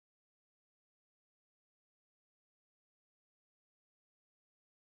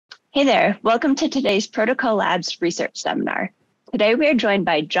Hey there, welcome to today's Protocol Labs research seminar. Today we are joined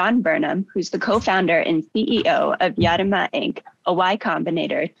by John Burnham, who's the co-founder and CEO of Yatima Inc, a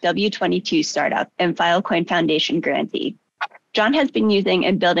YCombinator W22 startup and Filecoin Foundation grantee. John has been using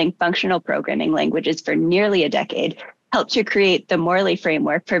and building functional programming languages for nearly a decade, helped to create the Morley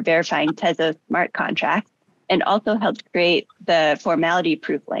Framework for verifying Tezos smart contracts, and also helped create the Formality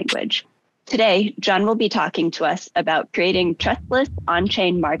proof language. Today, John will be talking to us about creating trustless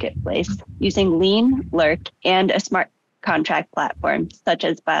on-chain marketplace using Lean, Lurk, and a smart contract platform such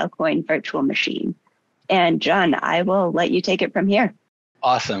as Filecoin Virtual Machine. And John, I will let you take it from here.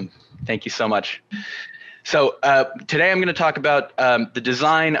 Awesome. Thank you so much. So today I'm going to talk about the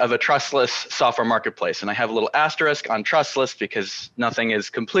design of a trustless software marketplace. And I have a little asterisk on trustless because nothing is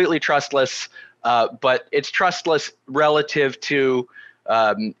completely trustless, but it's trustless relative to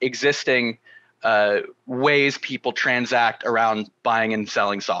existing ways people transact around buying and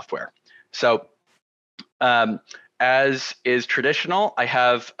selling software. So as is traditional, I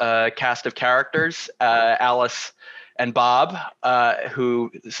have a cast of characters, Alice and Bob,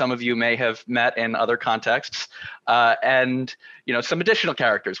 who some of you may have met in other contexts, and some additional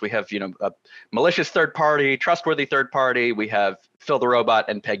characters. We have a malicious third party, trustworthy third party. We have Phil the robot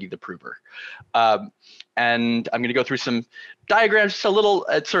and Peggy the prover. And I'm going to go through some diagrams, just a little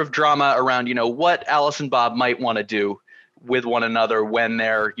sort of drama around what Alice and Bob might want to do with one another when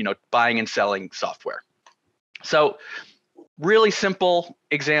they're buying and selling software. So really simple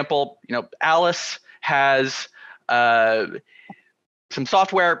example, Alice has some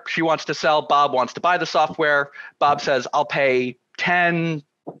software she wants to sell. Bob wants to buy the software. Bob says, I'll pay 10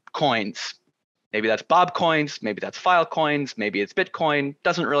 coins. Maybe that's Bob coins, maybe that's File coins, maybe it's Bitcoin.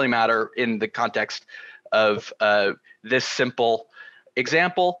 Doesn't really matter in the context of this simple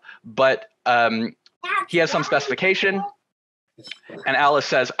example, but he has some specification. And Alice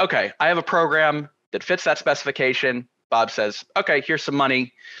says, okay, I have a program that fits that specification. Bob says, okay, here's some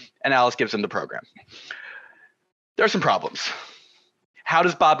money. And Alice gives him the program. There are some problems. How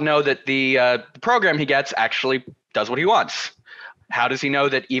does Bob know that the program he gets actually does what he wants? How does he know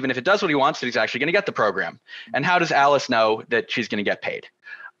that even if it does what he wants, that he's actually going to get the program? And how does Alice know that she's going to get paid?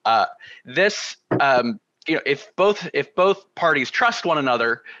 If both parties trust one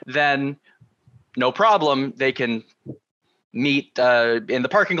another, then no problem. They can meet in the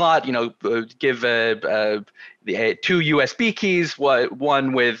parking lot. Give the two USB keys,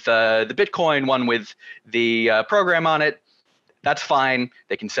 one with the Bitcoin, one with the program on it. That's fine.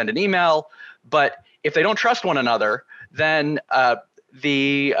 They can send an email. But if they don't trust one another, then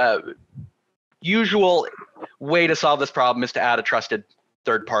the usual way to solve this problem is to add a trusted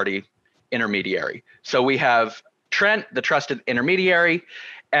third-party intermediary. So we have Trent, the trusted intermediary,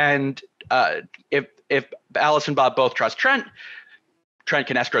 and if Alice and Bob both trust Trent, Trent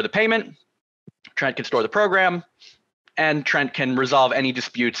can escrow the payment, Trent can store the program, and Trent can resolve any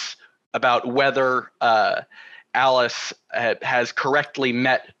disputes about whether Alice has correctly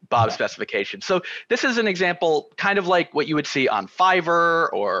met Bob's specification. So this is an example kind of like what you would see on Fiverr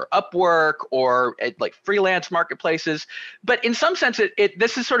or Upwork or like freelance marketplaces. But in some sense,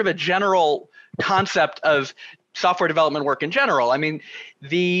 this is sort of a general concept of software development work in general. I mean,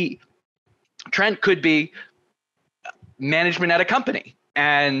 Trent could be management at a company,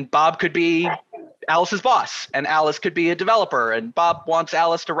 and Bob could be Alice's boss, and Alice could be a developer, and Bob wants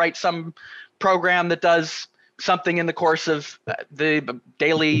Alice to write some program that does something in the course of the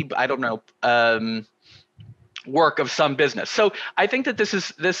daily, work of some business. So I think that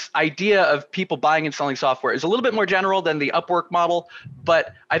this idea of people buying and selling software is a little bit more general than the Upwork model,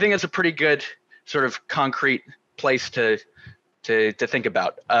 but I think it's a pretty good sort of concrete place to think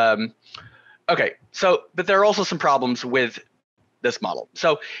about. Okay, but there are also some problems with this model.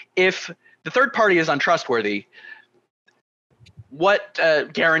 So if the third party is untrustworthy, what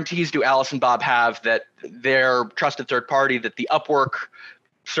guarantees do Alice and Bob have that their trusted third party, that the Upwork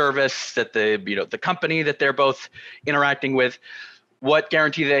service, that the company that they're both interacting with, what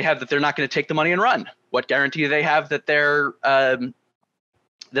guarantee do they have that they're not going to take the money and run? What guarantee do they have that they're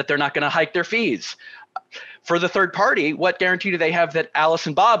not going to hike their fees? For the third party, what guarantee do they have that Alice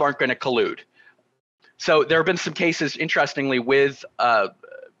and Bob aren't going to collude? So there have been some cases, interestingly, with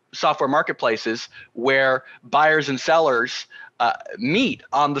software marketplaces where buyers and sellers meet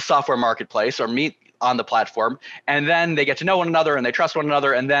on the software marketplace or meet on the platform, and then they get to know one another and they trust one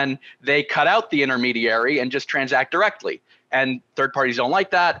another, and then they cut out the intermediary and just transact directly. And third parties don't like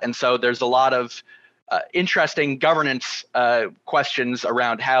that, and so there's a lot of interesting governance questions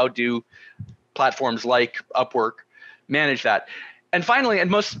around how do platforms like Upwork manage that. And finally, and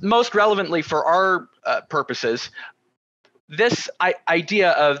most relevantly for our purposes, this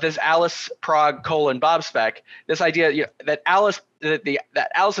idea of this Alice Prog : Bob spec, this idea that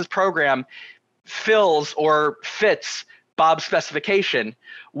Alice's program fills or fits Bob's specification.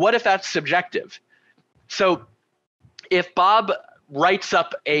 What if that's subjective? So if Bob writes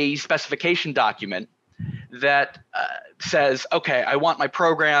up a specification document that says, okay, I want my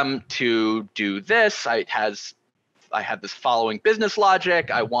program to do this. I have this following business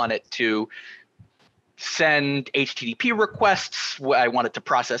logic. I want it to send HTTP requests. I want it to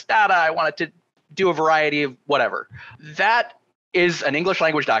process data. I want it to do a variety of whatever. That is an English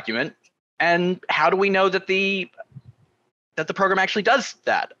language document. And how do we know that the program actually does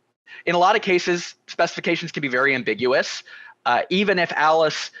that? In a lot of cases, specifications can be very ambiguous. Even if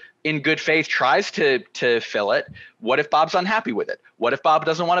Alice, in good faith, tries to fill it, what if Bob's unhappy with it? What if Bob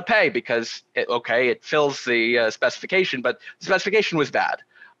doesn't want to pay because it fills the specification, but the specification was bad?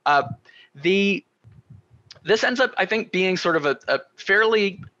 This ends up, I think, being sort of a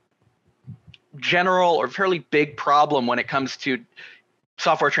fairly general or fairly big problem when it comes to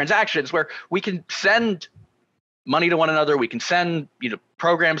software transactions, where we can send money to one another, we can send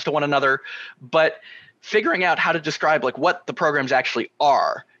programs to one another, but figuring out how to describe like what the programs actually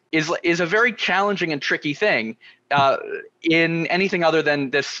are is a very challenging and tricky thing in anything other than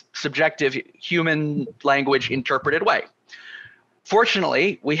this subjective human language interpreted way.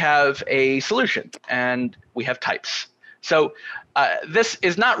 Fortunately, we have a solution, and we have types. So this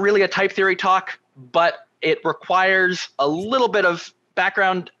is not really a type theory talk, but it requires a little bit of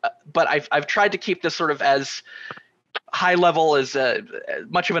background, but I've tried to keep this sort of as high level, as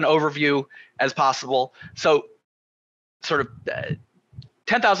much of an overview as possible. So sort of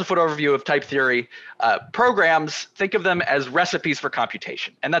 10,000 foot overview of type theory. Programs, think of them as recipes for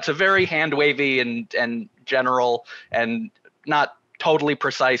computation. And that's a very hand wavy and general and not totally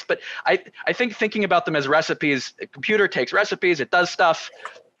precise, but I think thinking about them as recipes, a computer takes recipes, it does stuff,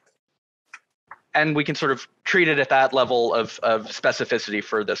 and we can sort of treat it at that level of specificity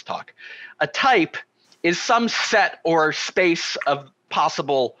for this talk. A type is some set or space of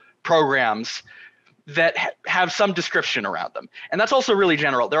possible programs that have some description around them. And that's also really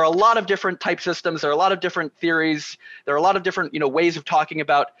general. There are a lot of different type systems. There are a lot of different theories. There are a lot of different ways of talking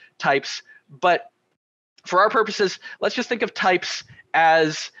about types. But for our purposes, let's just think of types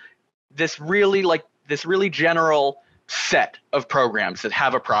as this really general set of programs that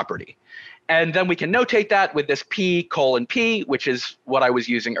have a property. And then we can notate that with this P:, which is what I was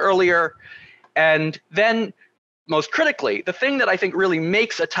using earlier. And then most critically, the thing that I think really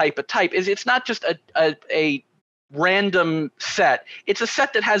makes a type is it's not just a random set. It's a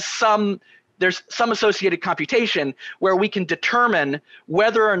set that has there's some associated computation where we can determine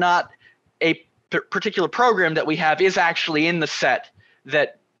whether or not a particular program that we have is actually in the set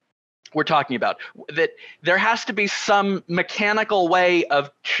that we're talking about. That there has to be some mechanical way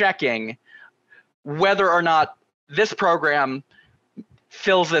of checking whether or not this program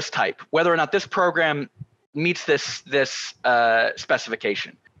fills this type, whether or not this program meets this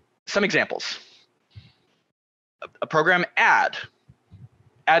specification. Some examples. A program adds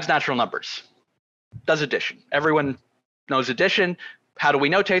natural numbers, does addition. Everyone knows addition. How do we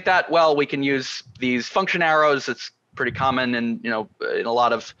notate that? Well, we can use these function arrows. It's pretty common in a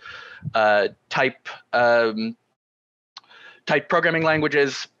lot of type programming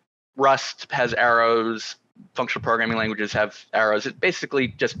languages. Rust has arrows. Functional programming languages have arrows. It basically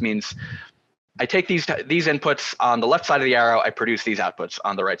just means I take these inputs on the left side of the arrow, I produce these outputs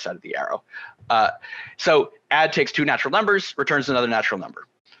on the right side of the arrow. So add takes two natural numbers, returns another natural number.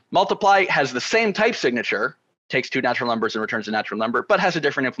 Multiply has the same type signature, takes two natural numbers and returns a natural number, but has a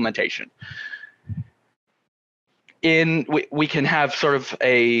different implementation. We can have sort of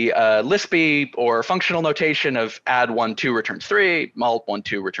a Lispy or functional notation of add 1, 2 returns 3, mult 1,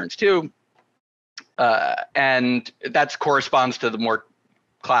 2 returns 2. And that corresponds to the more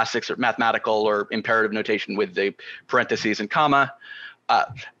classic or mathematical or imperative notation with the parentheses and comma.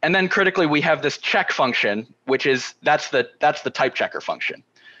 And then critically, we have this check function, which is that's the type checker function.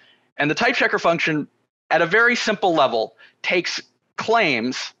 And the type checker function, at a very simple level, takes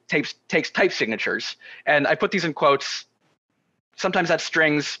claims, takes type signatures, and I put these in quotes. Sometimes that's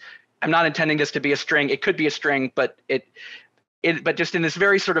strings. I'm not intending this to be a string. It could be a string, but but just in this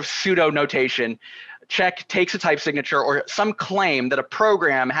very sort of pseudo notation, check takes a type signature or some claim that a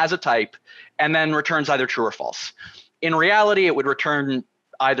program has a type and then returns either true or false. In reality, it would return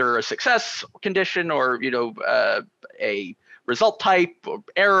either a success condition or a result type or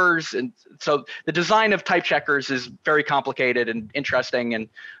errors. And so the design of type checkers is very complicated and interesting, and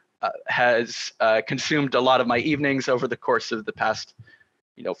has consumed a lot of my evenings over the course of the past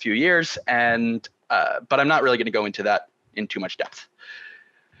few years. And but I'm not really going to go into that in too much depth.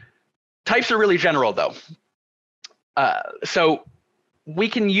 Types are really general though. So we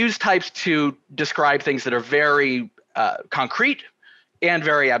can use types to describe things that are very concrete and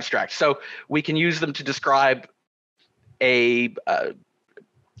very abstract. So we can use them to describe the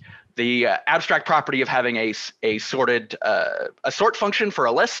abstract property of having a sorted sort function for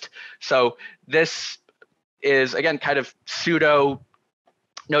a list. So this is again kind of pseudo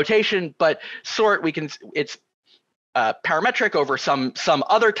notation, but sort it's parametric over some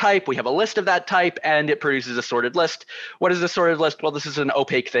other type. We have a list of that type, and it produces a sorted list. What is a sorted list? Well, this is an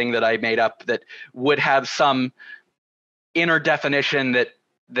opaque thing that I made up that would have some inner definition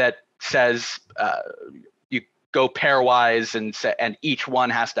that says you go pairwise, and each one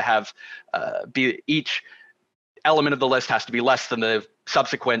has to have each element of the list has to be less than the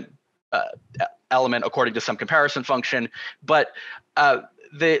subsequent element according to some comparison function. But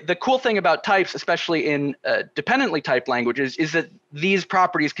the cool thing about types, especially in dependently typed languages, is that these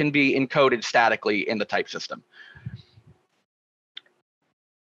properties can be encoded statically in the type system.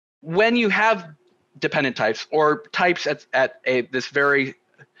 When you have dependent types or types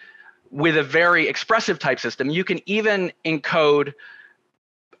with a very expressive type system, you can even encode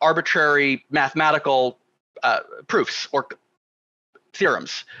arbitrary mathematical proofs or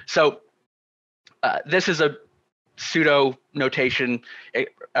theorems. So this is a pseudo notation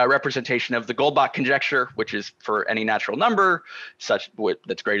representation of the Goldbach conjecture, which is for any natural number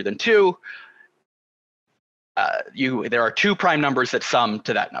that's greater than 2. There are 2 prime numbers that sum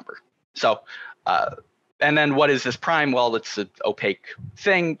to that number. So and then what is this prime? Well, it's an opaque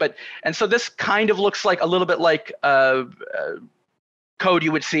thing, and so this kind of looks like a little bit like code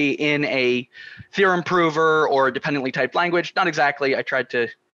you would see in a theorem prover or a dependently typed language. Not exactly. I tried to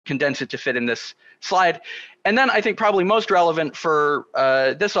condense it to fit in this slide. And then I think probably most relevant for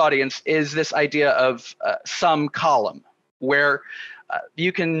this audience is this idea of sum column, where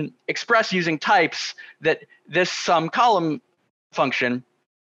you can express using types that this sum column function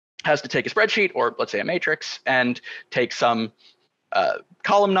has to take a spreadsheet, or let's say a matrix, and take some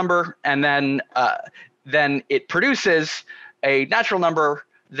column number, and then it produces a natural number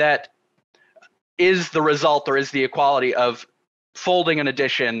that is the result or is the equality of folding an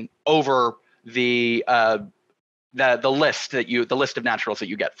addition over the list of naturals that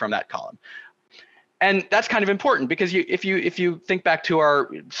you get from that column. And that's kind of important because if you think back to our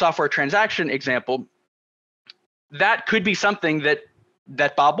software transaction example, that could be something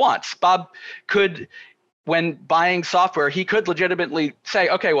that Bob wants. Bob could, when buying software, he could legitimately say,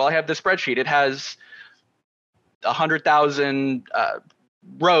 okay, well, I have this spreadsheet. It has 100,000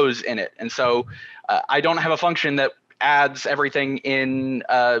 rows in it, and so I don't have a function that adds everything in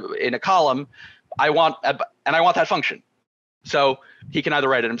a column. I want that function. So he can either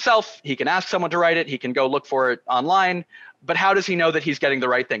write it himself, he can ask someone to write it, he can go look for it online. But how does he know that he's getting the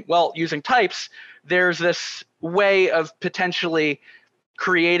right thing? Well, using types, there's this way of potentially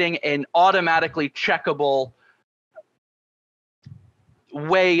creating an automatically checkable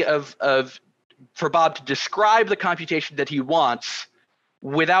way for Bob to describe the computation that he wants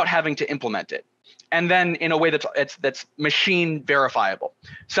without having to implement it, and then in a way that's machine verifiable.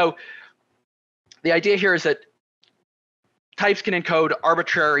 So the idea here is that types can encode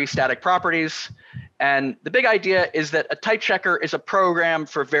arbitrary static properties, and the big idea is that a type checker is a program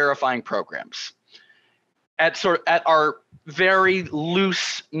for verifying programs. At our very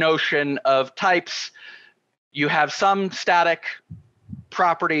loose notion of types, you have some static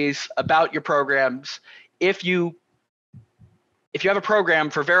properties about your programs. If you have a program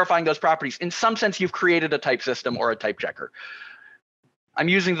for verifying those properties, in some sense, you've created a type system or a type checker. I'm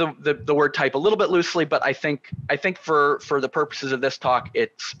using the word type a little bit loosely, but I think for the purposes of this talk,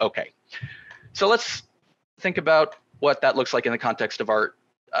 it's okay. So let's think about what that looks like in the context of our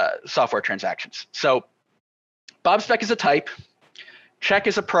software transactions. So BobSpec is a type. Check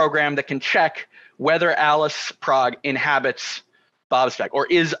is a program that can check whether Alice Prague inhabits BobSpec or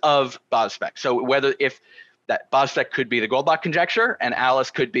is of BobSpec. So if that BobSpec could be the Goldbach conjecture and Alice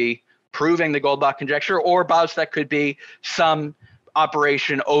could be proving the Goldbach conjecture, or BobSpec could be some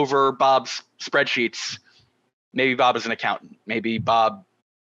operation over Bob's spreadsheets. Maybe Bob is an accountant. Maybe Bob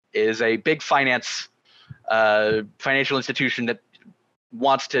is a big financial institution that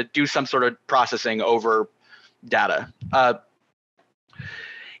wants to do some sort of processing over data.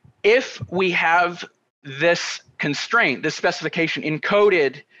 If we have this constraint, this specification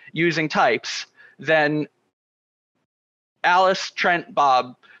encoded using types, then Alice, Trent,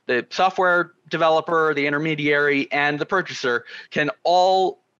 Bob, the software developer, the intermediary, and the purchaser can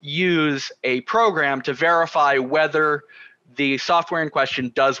all use a program to verify whether the software in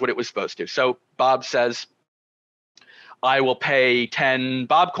question does what it was supposed to. So Bob says, I will pay 10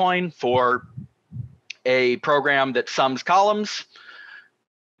 Bob coin for a program that sums columns.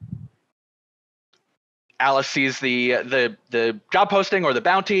 Alice sees the job posting or the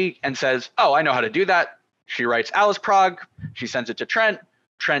bounty and says, oh, I know how to do that. She writes Alice prog. She sends it to Trent.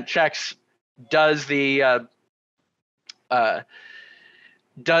 Trent checks, does the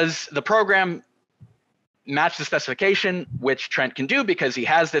program match the specification, which Trent can do because he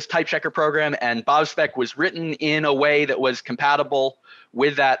has this type checker program, and Bob's spec was written in a way that was compatible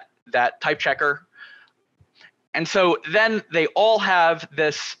with that type checker. And so then they all have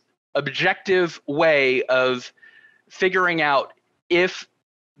this objective way of figuring out if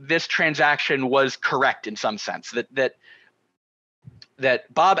this transaction was correct in some sense,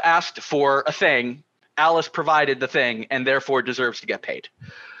 that Bob asked for a thing, Alice provided the thing, and therefore deserves to get paid.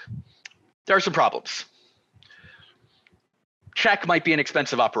 There are some problems. Check might be an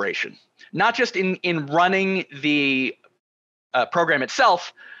expensive operation, not just in running the program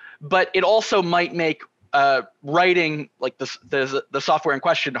itself, but it also might make writing like the software in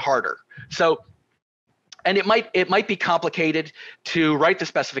question harder. So, and it might be complicated to write the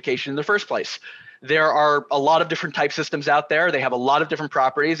specification in the first place. There are a lot of different type systems out there. They have a lot of different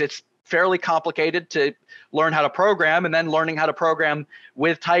properties. It's fairly complicated to learn how to program, and then learning how to program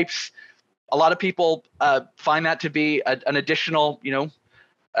with types. A lot of people find that to be an additional,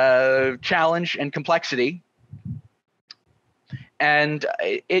 challenge and complexity. And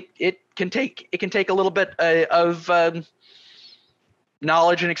it can take a little bit of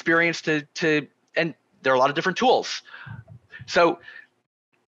knowledge and experience to and there are a lot of different tools. So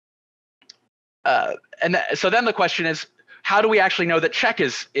so then the question is, how do we actually know that check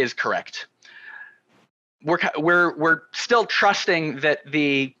is correct? We're still trusting that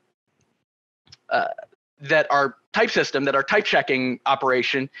that our type system, that our type checking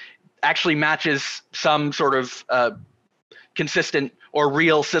operation actually matches some sort of consistent or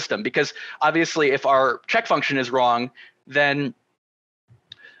real system, because obviously if our check function is wrong, then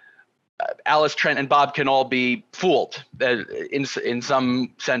Alice, Trent, and Bob can all be fooled in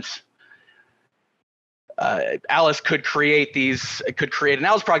some sense. Alice could create an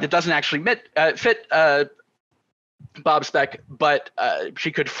Alice project that doesn't actually fit Bob's spec, but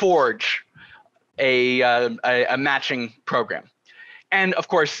she could forge a matching program. And of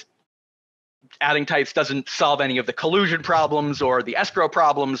course, adding types doesn't solve any of the collusion problems or the escrow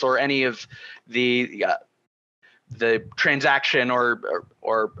problems or any of the transaction or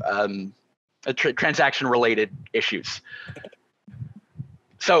transaction related issues.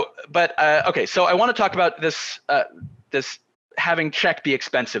 So, but okay, so I want to talk about this having check be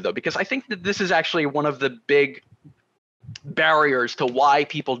expensive though, because I think that this is actually one of the big barriers to why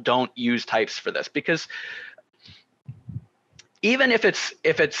people don't use types for this, because even if it's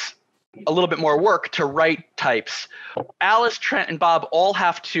a little bit more work to write types, Alice, Trent, and Bob all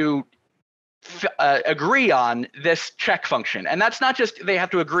have to agree on this check function. And that's not just they have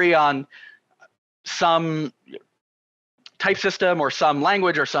to agree on some type system or some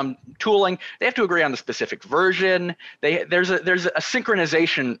language or some tooling. They have to agree on the specific version. There's a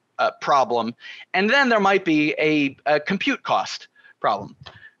synchronization problem, and then there might be a compute cost problem.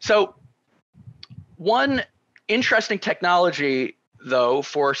 So one interesting technology, though,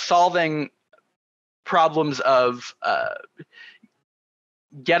 for solving problems of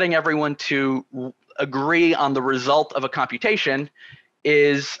getting everyone to agree on the result of a computation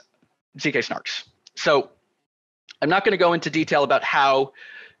is ZK snarks. So I'm not going to go into detail about how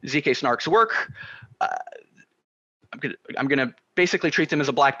ZK snarks work. I'm going to basically treat them as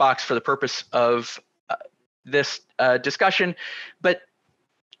a black box for the purpose of this discussion. But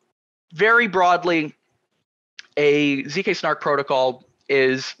very broadly, a ZK snark protocol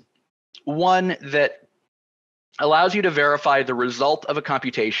is one that allows you to verify the result of a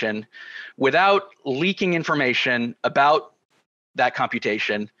computation without leaking information about that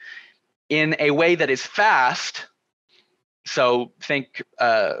computation in a way that is fast. So think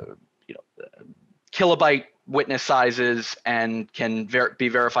kilobyte witness sizes and can be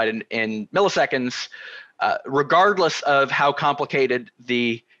verified in milliseconds, regardless of how complicated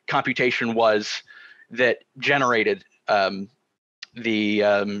the computation was that generated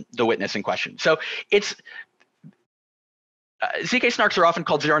the witness in question. So it's ZK snarks are often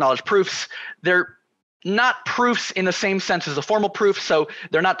called zero knowledge proofs. They're not proofs in the same sense as a formal proof. So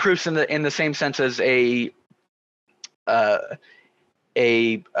they're not proofs in the same sense as a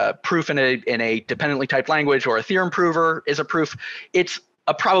proof in a dependently typed language, or a theorem prover is a proof. It's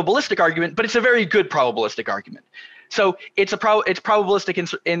a probabilistic argument, but it's a very good probabilistic argument. So it's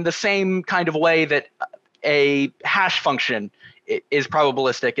probabilistic in the same kind of way that a hash function is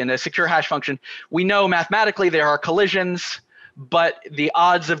probabilistic. In a secure hash function, we know mathematically there are collisions, but the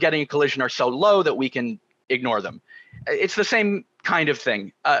odds of getting a collision are so low that we can ignore them. It's the same kind of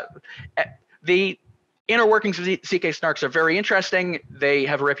thing. The inner workings of ZK snarks are very interesting. They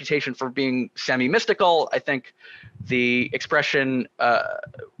have a reputation for being semi-mystical. I think the expression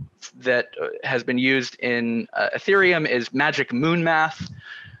that has been used in Ethereum is magic moon math,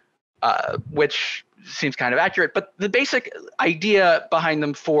 which seems kind of accurate. But the basic idea behind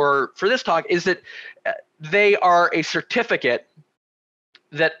them for this talk is that they are a certificate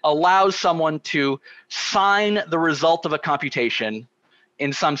that allows someone to sign the result of a computation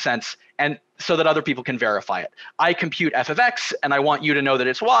in some sense, and so that other people can verify it. I compute f of x, and I want you to know that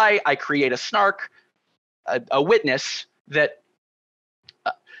it's y. I create a snark, a witness that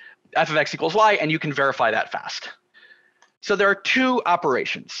f of x equals y, and you can verify that fast. So there are two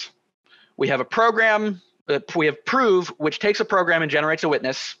operations. We have a program, we have prove, which takes a program and generates a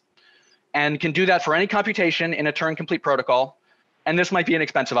witness, and can do that for any computation in a Turing-complete protocol. And this might be an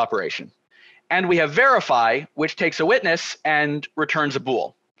expensive operation. And we have verify, which takes a witness and returns a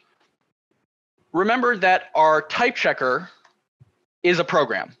bool. Remember that our type checker is a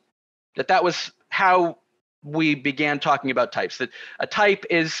program. That was how we began talking about types. That a type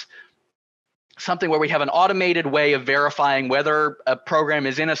is something where we have an automated way of verifying whether a program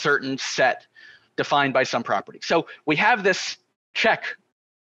is in a certain set defined by some property. So we have this check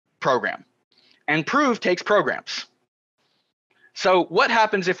program, and prove takes programs. So what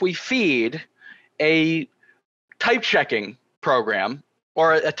happens if we feed a type checking program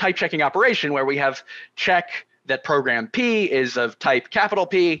or a type checking operation where we have check that program P is of type capital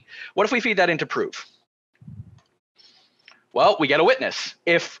P? What if we feed that into prove? Well, we get a witness.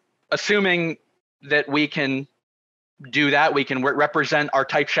 If, assuming that we can do that, we can represent our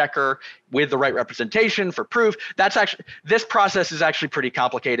type checker with the right representation for prove. That's actually, this process is actually pretty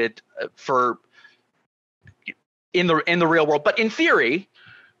complicated for in the real world, but in theory,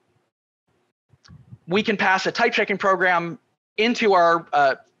 we can pass a type checking program into our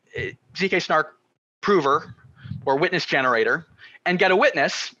ZK snark prover or witness generator and get a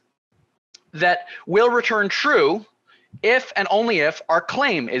witness that will return true if and only if our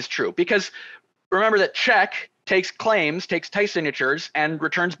claim is true. Because remember that check takes claims, takes type signatures, and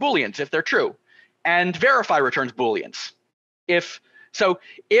returns booleans if they're true, and verify returns booleans. So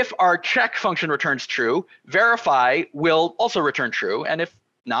if our check function returns true, verify will also return true, and if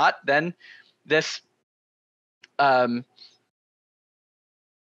not, then this, I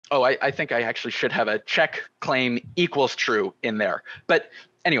think I actually should have a check claim equals true in there. But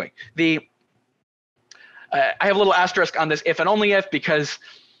anyway, I have a little asterisk on this if and only if, because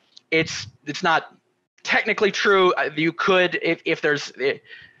it's not technically true. You could, if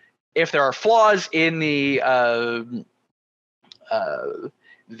there are flaws in the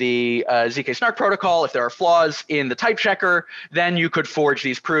ZK snark protocol, if there are flaws in the type checker, then you could forge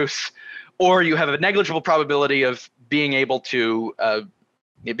these proofs, or you have a negligible probability of being able to,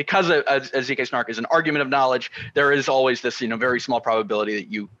 because a ZK snark is an argument of knowledge, there is always this very small probability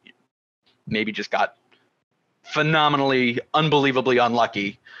that you maybe just got phenomenally, unbelievably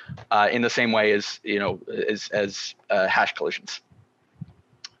unlucky, in the same way as as hash collisions.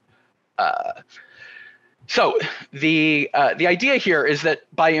 So the idea here is that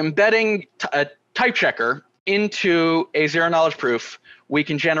by embedding a type checker into a zero knowledge proof, we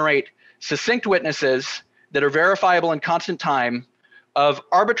can generate succinct witnesses that are verifiable in constant time of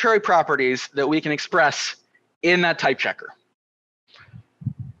arbitrary properties that we can express in that type checker.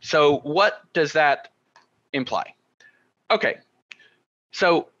 So what does that imply? Okay,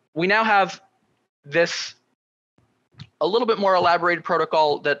 so we now have this a little bit more elaborated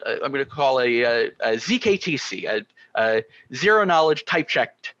protocol that I'm going to call a ZKTC, a zero knowledge type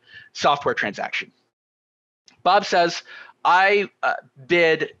checked software transaction. Bob says, I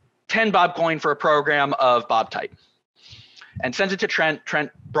bid 10 Bob coin for a program of Bob type, and sends it to Trent.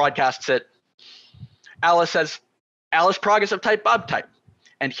 Trent broadcasts it. Alice says, Alice prog is of type Bob type.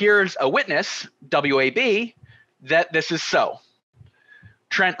 And here's a witness, WAB, that this is so.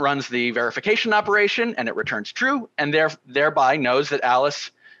 Trent runs the verification operation and it returns true, and thereby knows that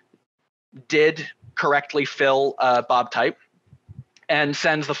Alice did correctly fill Bob type, and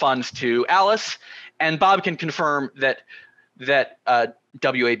sends the funds to Alice, and Bob can confirm that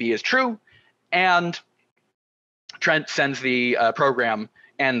WAB is true, and Trent sends the program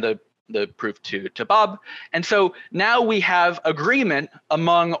and the proof to Bob. And so now we have agreement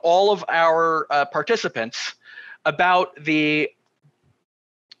among all of our participants about the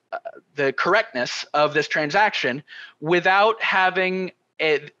correctness of this transaction without having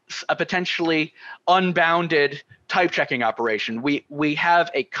a potentially unbounded type checking operation. We have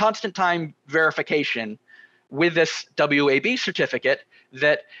a constant time verification with this WAB certificate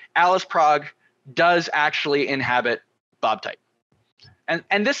that Alice Prague does actually inhabit Bob type.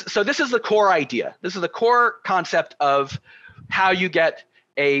 And this is the core idea. This is the core concept of how you get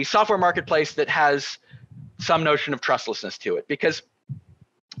a software marketplace that has some notion of trustlessness to it. Because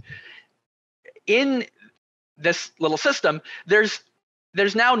in this little system, there's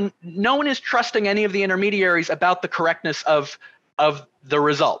now no one is trusting any of the intermediaries about the correctness of the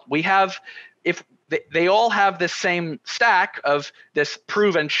result. We have, if they all have this same stack of this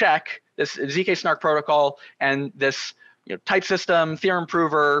prove and check, this ZK snark protocol, and this type system, theorem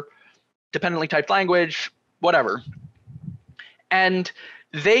prover, dependently typed language, whatever. And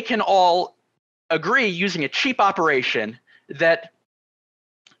they can all agree using a cheap operation that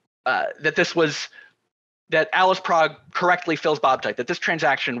that Alice Prague correctly fills Bob type, that this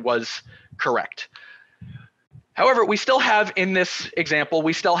transaction was correct. However, we still have, in this example,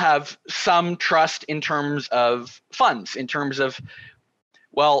 we still have some trust in terms of funds, in terms of,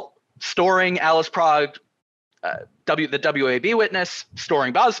 well, storing Alice Prague, the WAB witness,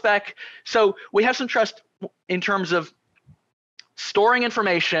 storing Bob spec. So we have some trust in terms of storing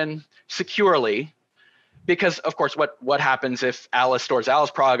information securely, because of course, what happens if Alice stores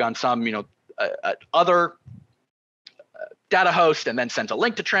Alice Prague on some other data host and then sends a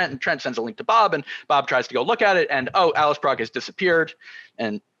link to Trent, and Trent sends a link to Bob, and Bob tries to go look at it, and oh, Alice Prague has disappeared,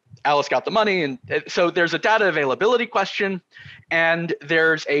 and Alice got the money. And so there's a data availability question, and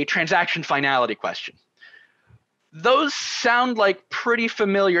there's a transaction finality question. Those sound like pretty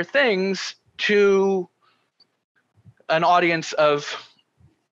familiar things to an audience of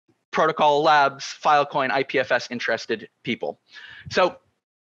protocol labs, Filecoin, IPFS interested people. So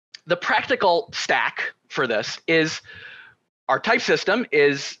the practical stack for this is our type system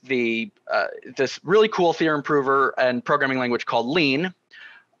is this really cool theorem prover and programming language called Lean,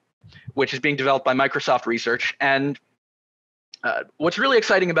 which is being developed by Microsoft Research. And what's really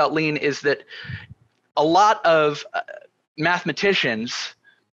exciting about Lean is that a lot of mathematicians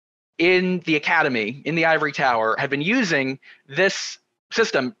in the academy, in the ivory tower, have been using this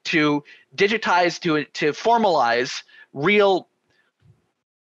system to digitize, to formalize real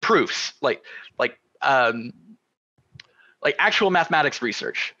proofs, like actual mathematics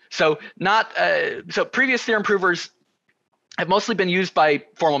research. So so previous theorem provers have mostly been used by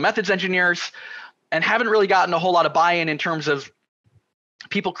formal methods engineers and haven't really gotten a whole lot of buy-in in terms of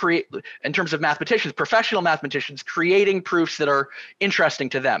in terms of mathematicians, professional mathematicians, creating proofs that are interesting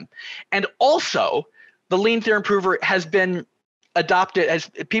to them. And also, the Lean Theorem Prover has been adopted, as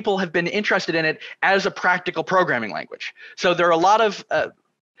people have been interested in it as a practical programming language. So there are a lot of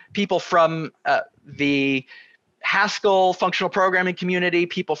people from the Haskell functional programming community,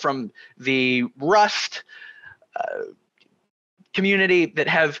 people from the Rust community that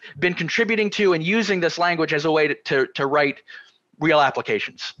have been contributing to and using this language as a way to write real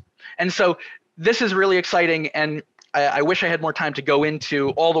applications. And so this is really exciting, and I wish I had more time to go into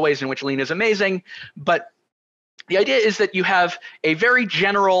all the ways in which Lean is amazing, but the idea is that you have a very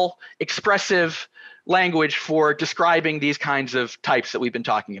general, expressive language for describing these kinds of types that we've been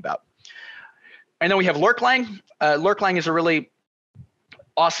talking about. And then we have Lurk Lang. Lurk Lang is a really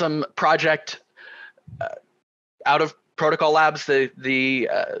awesome project out of Protocol Labs, being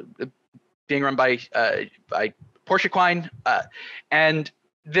run by Porcupine, and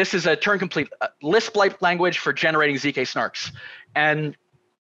this is a Turing-complete Lisp-like language for generating ZK snarks. And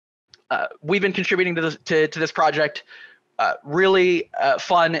we've been contributing to this project. Really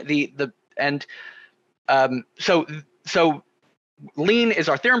fun. So Lean is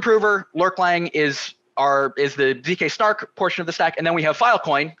our theorem prover. Lurk Lang is the ZK snark portion of the stack, and then we have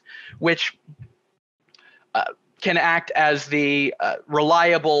Filecoin, which can act as the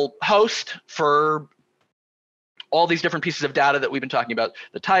reliable host for all these different pieces of data that we've been talking about: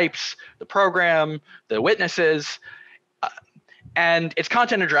 the types, the program, the witnesses, and it's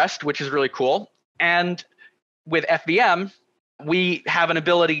content addressed, which is really cool. And with FVM, we have an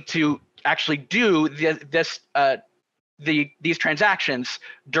ability to actually do these transactions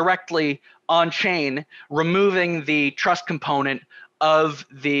directly on chain, removing the trust component of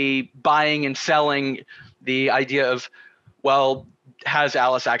the buying and selling, the idea of, well, has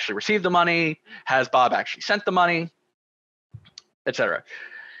Alice actually received the money? Has Bob actually sent the money? Etc.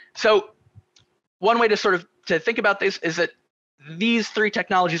 So one way to think about this is that these three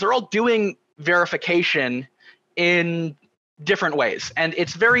technologies are all doing verification in different ways, and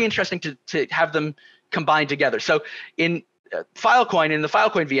it's very interesting to have them combined together. So in Filecoin, in the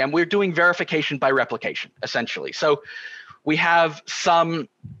Filecoin VM, we're doing verification by replication, essentially. So we have some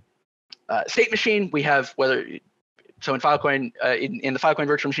state machine. We have so in Filecoin, in the Filecoin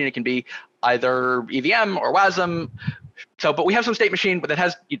Virtual Machine, it can be either EVM or WASM. So, but we have some state machine that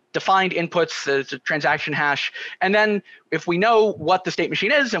has defined inputs, it's a transaction hash. And then if we know what the state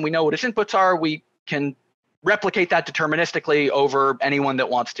machine is and we know what its inputs are, we can replicate that deterministically over anyone that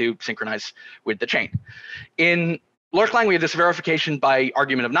wants to synchronize with the chain. In Lurk Lang, we have this verification by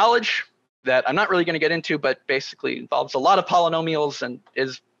argument of knowledge that I'm not really going to get into, but basically involves a lot of polynomials and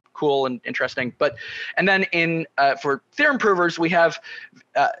is cool and interesting. And then for theorem provers, we have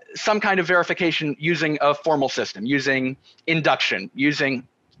some kind of verification using a formal system, using induction, using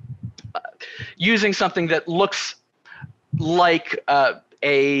something that looks like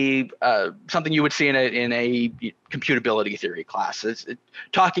something you would see in a computability theory class. It's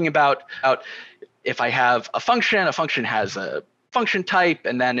talking about if I have a function has a function type,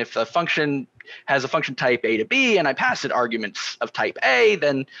 and then if the function has a function type A to B and I pass it arguments of type A,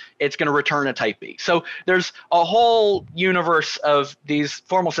 then it's going to return a type B. So there's a whole universe of these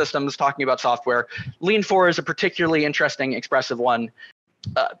formal systems talking about software. Lean 4 is a particularly interesting expressive one.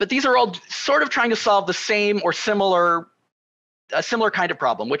 But these are all sort of trying to solve the same or a similar kind of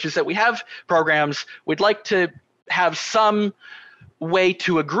problem, which is that we have programs, we'd like to have some way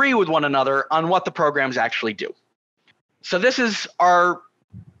to agree with one another on what the programs actually do. So this is our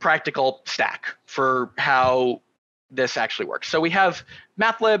practical stack for how this actually works. So we have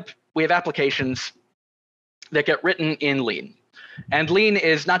MATLib, we have applications that get written in Lean. And Lean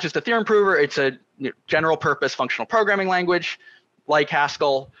is not just a theorem prover, it's a general purpose functional programming language like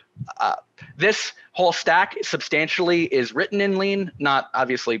Haskell. This whole stack substantially is written in Lean, not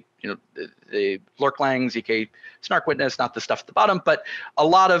obviously the Lurk Lang, ZK Snark Witness, not the stuff at the bottom, but a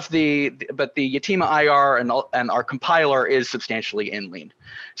lot of the Yatima IR and our compiler is substantially in Lean.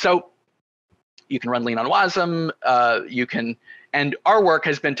 So you can run Lean on WASM, and our work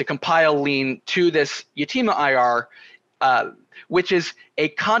has been to compile Lean to this Yatima IR, which is a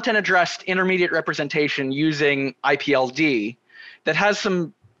content addressed intermediate representation using IPLD that has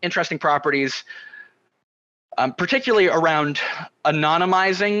some interesting properties, particularly around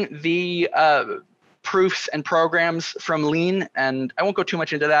anonymizing the proofs and programs from Lean. And I won't go too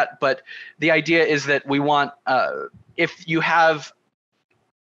much into that, but the idea is that we want, if you have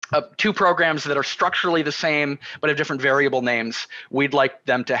two programs that are structurally the same but have different variable names, we'd like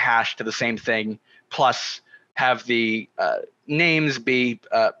them to hash to the same thing, plus have the names be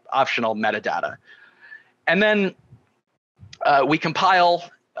optional metadata. And then we compile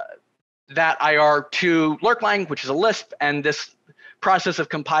that IR to Lurk Lang, which is a Lisp, and this process of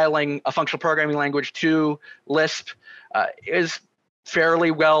compiling a functional programming language to Lisp is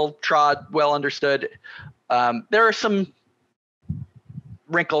fairly well trod, well understood. There are some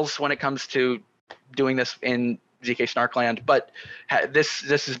wrinkles when it comes to doing this in ZK Snarkland, but this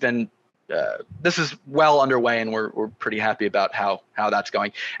has been this is well underway, and we're pretty happy about how that's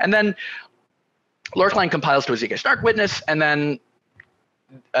going. And then Lurk Lang compiles to a ZK Snark witness, and then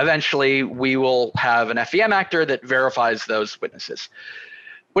eventually we will have an FEM actor that verifies those witnesses.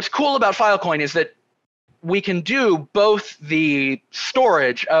 What's cool about Filecoin is that we can do both the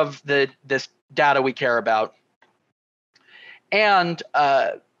storage of this data we care about and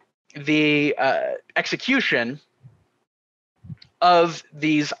the execution of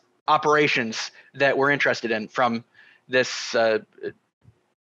these operations that we're interested in from this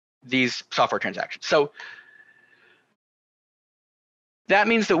these software transactions. So that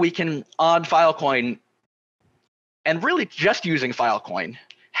means that we can, on Filecoin, and really just using Filecoin,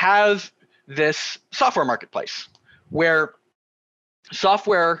 have this software marketplace where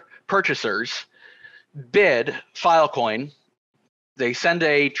software purchasers bid Filecoin. They send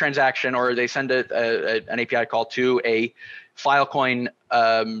a transaction, or they send an API call to a Filecoin,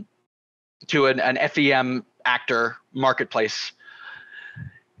 to an FEM actor marketplace,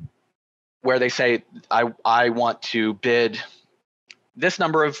 where they say, I want to bid this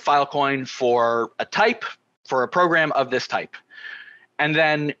number of Filecoin for a type, for a program of this type. And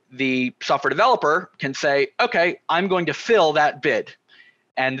then the software developer can say, okay, I'm going to fill that bid.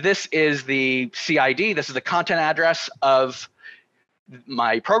 And this is the CID, this is the content address of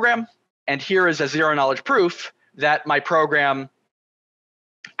my program. And here is a zero knowledge proof that my program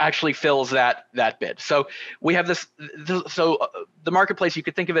actually fills that bid. So we have this, so the marketplace, you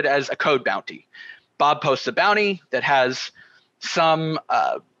could think of it as a code bounty. Bob posts a bounty that has some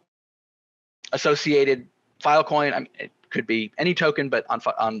associated Filecoin. I mean, it could be any token, but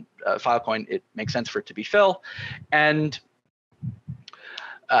on Filecoin, it makes sense for it to be fill, and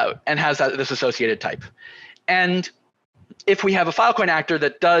has this associated type. And if we have a Filecoin actor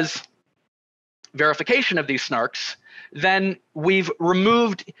that does verification of these snarks, then we've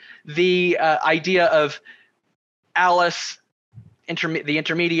removed the idea of Alice, the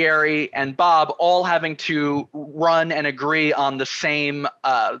intermediary, and Bob all having to run and agree on the same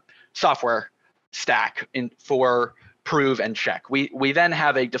software stack for prove and check. We then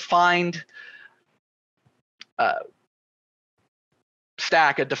have a defined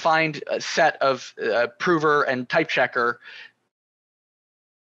stack, a defined set of prover and type checker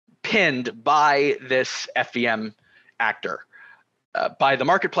pinned by this FVM actor, by the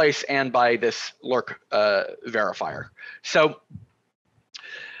marketplace and by this Lurk verifier. So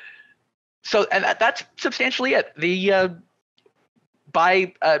that's substantially it.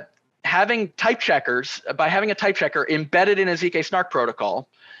 By having type checkers, by having a type checker embedded in a ZK snark protocol,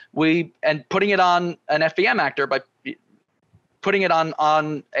 and putting it on an FVM actor, by putting it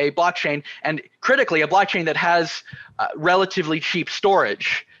on a blockchain, and critically a blockchain that has relatively cheap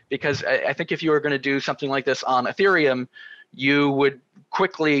storage, because I think if you were going to do something like this on Ethereum, you would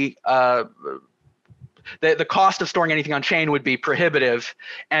quickly the cost of storing anything on chain would be prohibitive,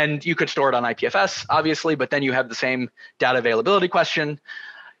 and you could store it on IPFS, obviously, but then you have the same data availability question.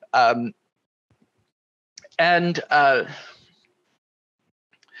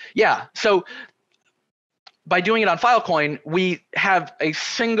 Yeah, so by doing it on Filecoin, we have a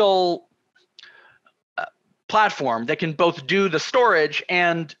single platform that can both do the storage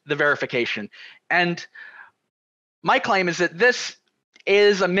and the verification. And my claim is that this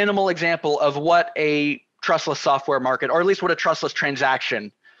is a minimal example of what a trustless software market, or at least what a trustless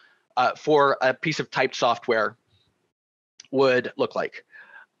transaction for a piece of typed software would look like.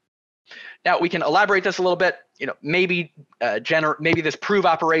 Now we can elaborate this a little bit. Maybe maybe this prove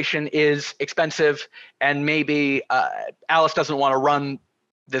operation is expensive, and maybe Alice doesn't want to run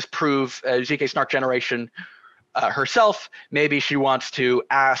this prove ZK snark generation herself. Maybe she wants to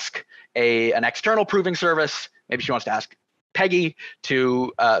ask an external proving service. Maybe she wants to ask Peggy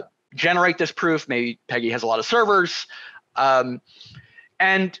to generate this proof. Maybe Peggy has a lot of servers.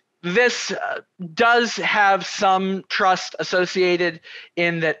 And this does have some trust associated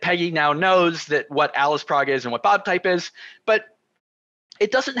in that Peggy now knows that what Alice prog is and what Bob type is, but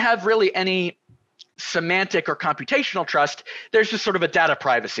it doesn't have really any semantic or computational trust. There's just sort of a data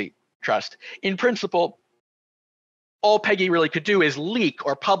privacy trust. In principle, all Peggy really could do is leak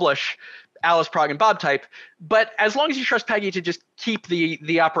or publish Alice prog and Bob type, but as long as you trust Peggy to just keep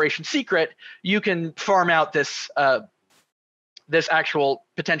the operation secret, you can farm out this this actual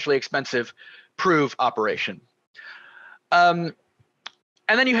potentially expensive prove operation. And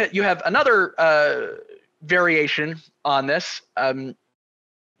then you have another variation on this,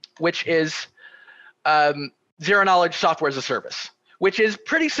 which is zero knowledge software as a service, which is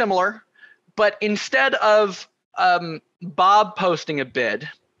pretty similar, but instead of Bob posting a bid,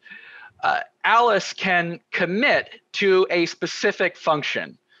 Alice can commit to a specific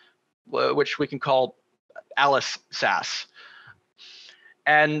function, which we can call Alice SAS.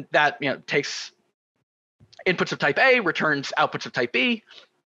 And that takes inputs of type A, returns outputs of type B,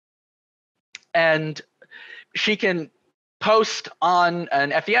 and she can post on an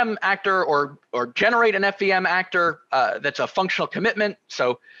FVM actor or generate an FVM actor that's a functional commitment,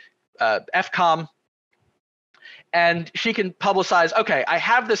 so FCOM, and she can publicize, okay, I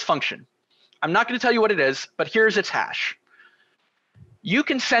have this function. I'm not going to tell you what it is, but here's its hash. You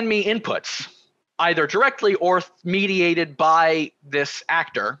can send me inputs, either directly or mediated by this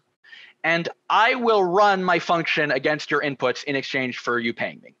actor, and I will run my function against your inputs in exchange for you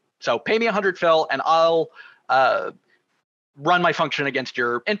paying me. So pay me 100 Phil, and I'll run my function against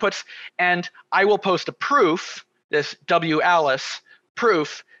your inputs, and I will post a proof, this WAlice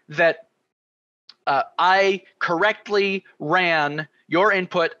proof, that I correctly ran your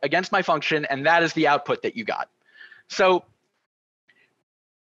input against my function, and that is the output that you got. So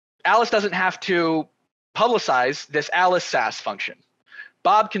Alice doesn't have to publicize this Alice SAS function.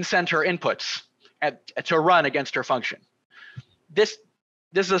 Bob can send her inputs to run against her function. This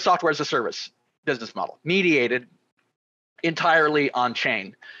is a software as a service business model, mediated entirely on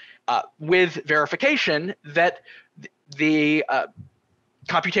chain, with verification that the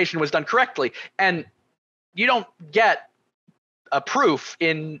computation was done correctly. And you don't get a proof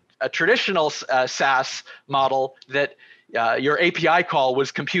in a traditional SAS model that your API call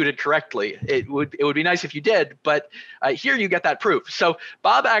was computed correctly. It would be nice if you did, but here you get that proof. So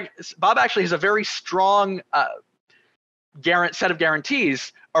Bob actually has a very strong set of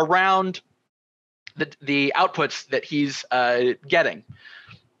guarantees around the outputs that he's getting.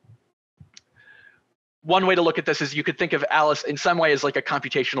 One way to look at this is you could think of Alice in some way as like a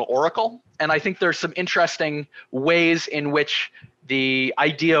computational oracle. And I think there's some interesting ways in which the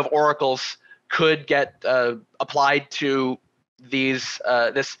idea of oracles could get applied to these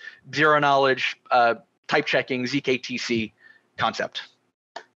this zero knowledge type checking ZKTC concept.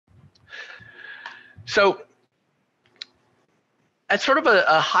 So at sort of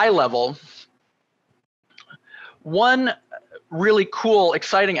a high level, one really cool,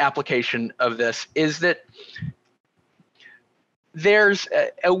 exciting application of this is that there's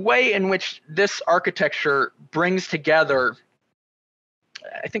a way in which this architecture brings together,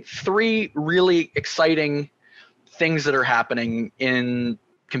 I think, three really exciting things that are happening in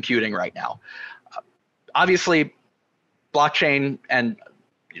computing right now. Obviously, blockchain and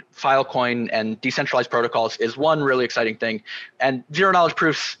Filecoin and decentralized protocols is one really exciting thing, and zero knowledge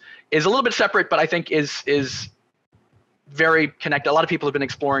proofs is a little bit separate, but I think is very connected. A lot of people have been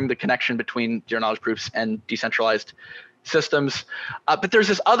exploring the connection between zero knowledge proofs and decentralized systems, but there's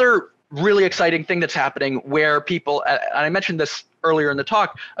this other really exciting thing that's happening where people, and I mentioned this earlier in the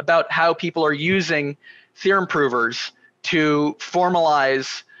talk, about how people are using theorem provers to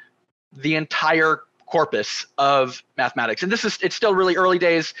formalize the entire corpus of mathematics. And it's still really early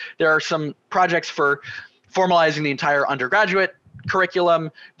days. There are some projects for formalizing the entire undergraduate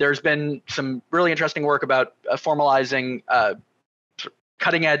curriculum. There's been some really interesting work about formalizing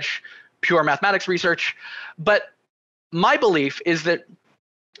cutting edge pure mathematics research. But my belief is that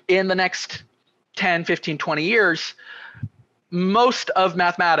in the next 10, 15, 20 years, most of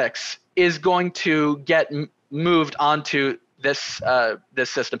mathematics is going to get moved onto this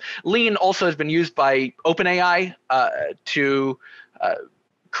system. Lean also has been used by OpenAI to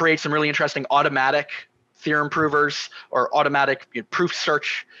create some really interesting automatic theorem provers or automatic proof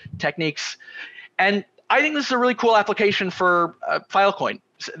search techniques. And I think this is a really cool application for Filecoin.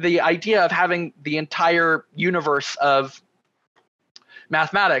 The idea of having the entire universe of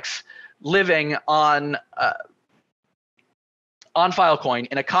mathematics living on Filecoin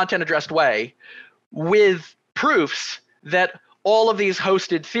in a content-addressed way with proofs that all of these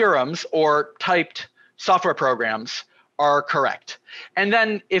hosted theorems or typed software programs are correct. And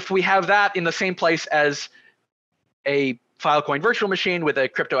then if we have that in the same place as a Filecoin virtual machine with a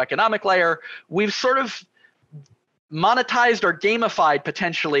crypto economic layer, we've sort of monetized or gamified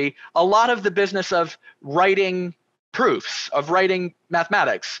potentially a lot of the business of writing proofs, of writing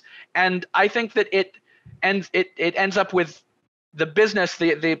mathematics. And I think that it ends up with the business,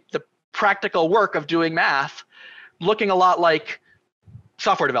 the practical work of doing math looking a lot like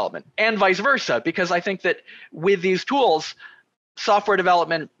software development, and vice versa, because I think that with these tools, software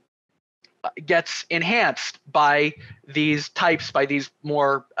development gets enhanced by these types, by these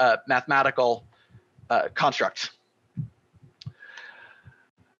more mathematical constructs.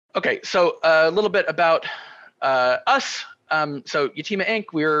 Okay, so a little bit about us. So Yatima Inc.,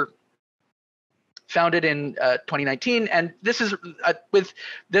 we're founded in 2019, and this is with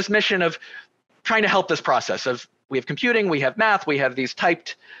this mission of trying to help this process of, we have computing, we have math, we have these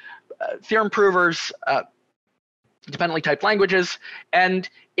typed theorem provers, dependently typed languages, and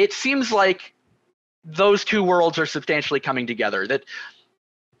it seems like those two worlds are substantially coming together. That,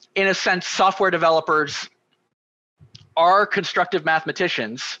 in a sense, software developers are constructive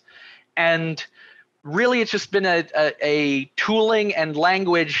mathematicians, and really it's just been a tooling and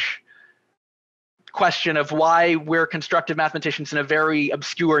language question of why we're constructive mathematicians in a very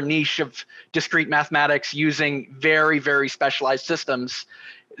obscure niche of discrete mathematics using very, very specialized systems,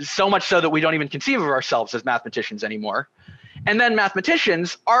 so much so that we don't even conceive of ourselves as mathematicians anymore. And then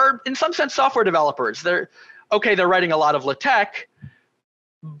mathematicians are, in some sense, software developers. They're writing a lot of LaTeX,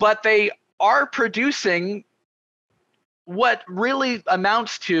 but they are producing what really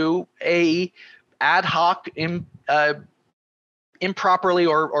amounts to a ad hoc, improperly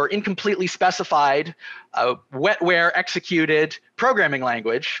or incompletely specified, wetware executed programming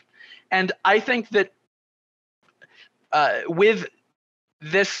language. And I think that with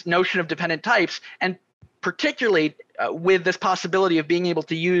this notion of dependent types, and particularly with this possibility of being able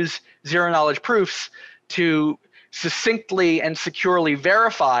to use zero knowledge proofs to succinctly and securely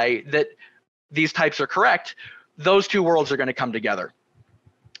verify that these types are correct, those two worlds are going to come together.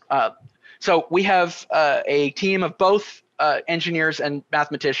 So we have a team of both engineers and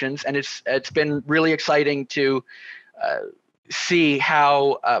mathematicians, and it's been really exciting to see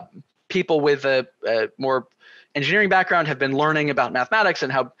how people with a more engineering background have been learning about mathematics,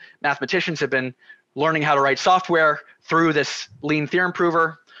 and how mathematicians have been learning how to write software through this Lean Theorem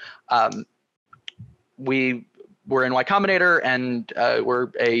Prover. We were in YCombinator, and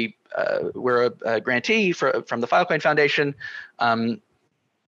we're a grantee from the Filecoin Foundation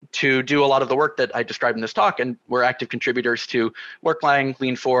to do a lot of the work that I described in this talk, and we're active contributors to Lurk Language,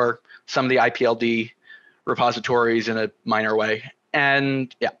 Lean4, some of the IPLD repositories in a minor way.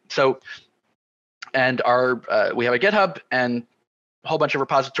 And yeah, so And we have a GitHub and a whole bunch of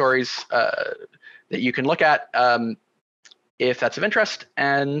repositories that you can look at if that's of interest.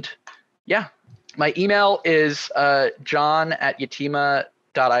 And yeah, my email is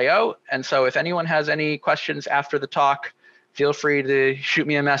john@yatima.io. And so if anyone has any questions after the talk, feel free to shoot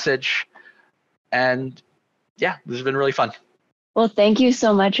me a message. And yeah, this has been really fun. Well, thank you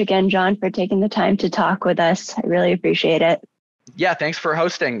so much again, John, for taking the time to talk with us. I really appreciate it. Yeah, thanks for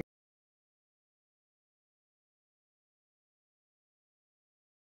hosting.